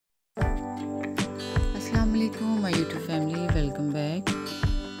Assalamualaikum my YouTube family, welcome back.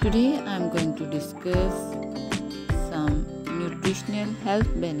 Today I am going to discuss some nutritional health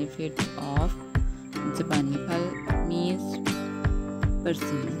benefits of Japani phal means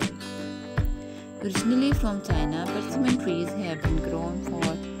persimmon. Originally from China, persimmon trees have been grown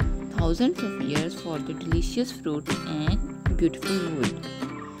for thousands of years for the delicious fruit and beautiful wood.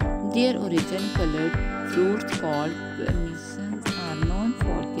 Their origin-colored fruits called persimmons are known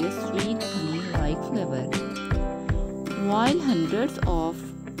for their sweet honey-like flavor. While hundreds of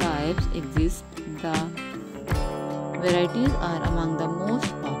types exist, the varieties are among the most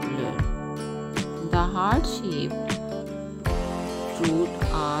popular. The heart-shaped fruit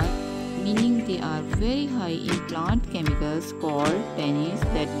are, meaning they are very high in plant chemicals called tannins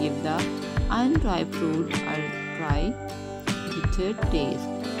that give the unripe fruit a dry, bitter taste.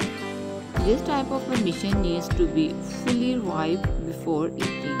 This type of persimmon needs to be fully ripe before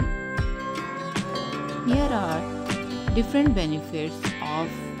eating. Here are different benefits of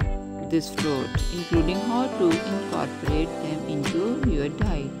this fruit, including how to incorporate them into your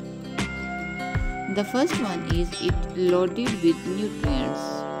diet. The first one is it loaded with nutrients.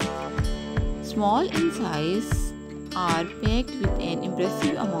 Small in size, are packed with an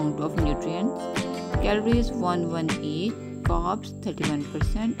impressive amount of nutrients. Calories 118, carbs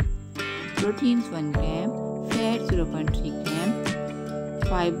 31%, proteins 1 gram, fat 0.3 gram,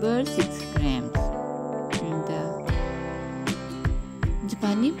 fiber 6 grams. And the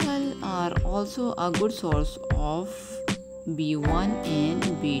Japani phal are also a good source of B1 and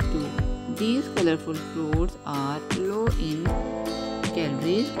B2. These colorful fruits are low in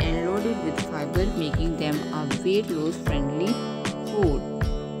calories and loaded with fiber, making them a weight loss friendly food.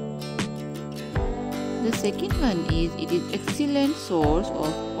 The second one is it is excellent source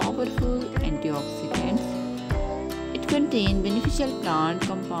of powerful antioxidants. It contains beneficial plant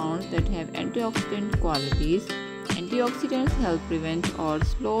compounds that have antioxidant qualities. Antioxidants help prevent or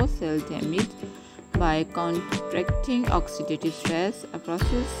slow cell damage by counteracting oxidative stress, a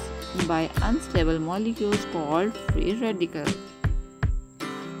process by unstable molecules called free radicals.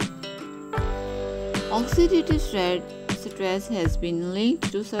 Oxidative stress has been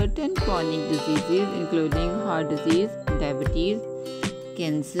linked to certain chronic diseases including heart disease, diabetes,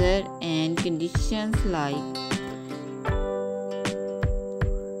 cancer, and conditions like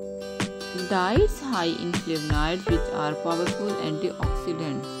diets high in flavonoids, which are powerful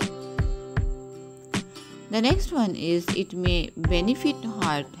antioxidants. The next one is it may benefit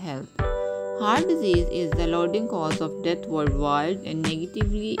heart health. Heart disease is the leading cause of death worldwide and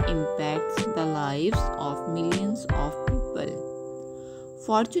negatively impacts the lives of millions of people.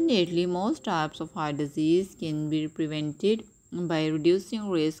 Fortunately, most types of heart disease can be prevented by reducing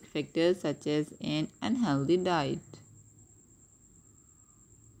risk factors such as an unhealthy diet.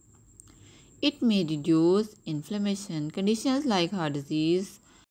 It may reduce inflammation. Conditions like heart disease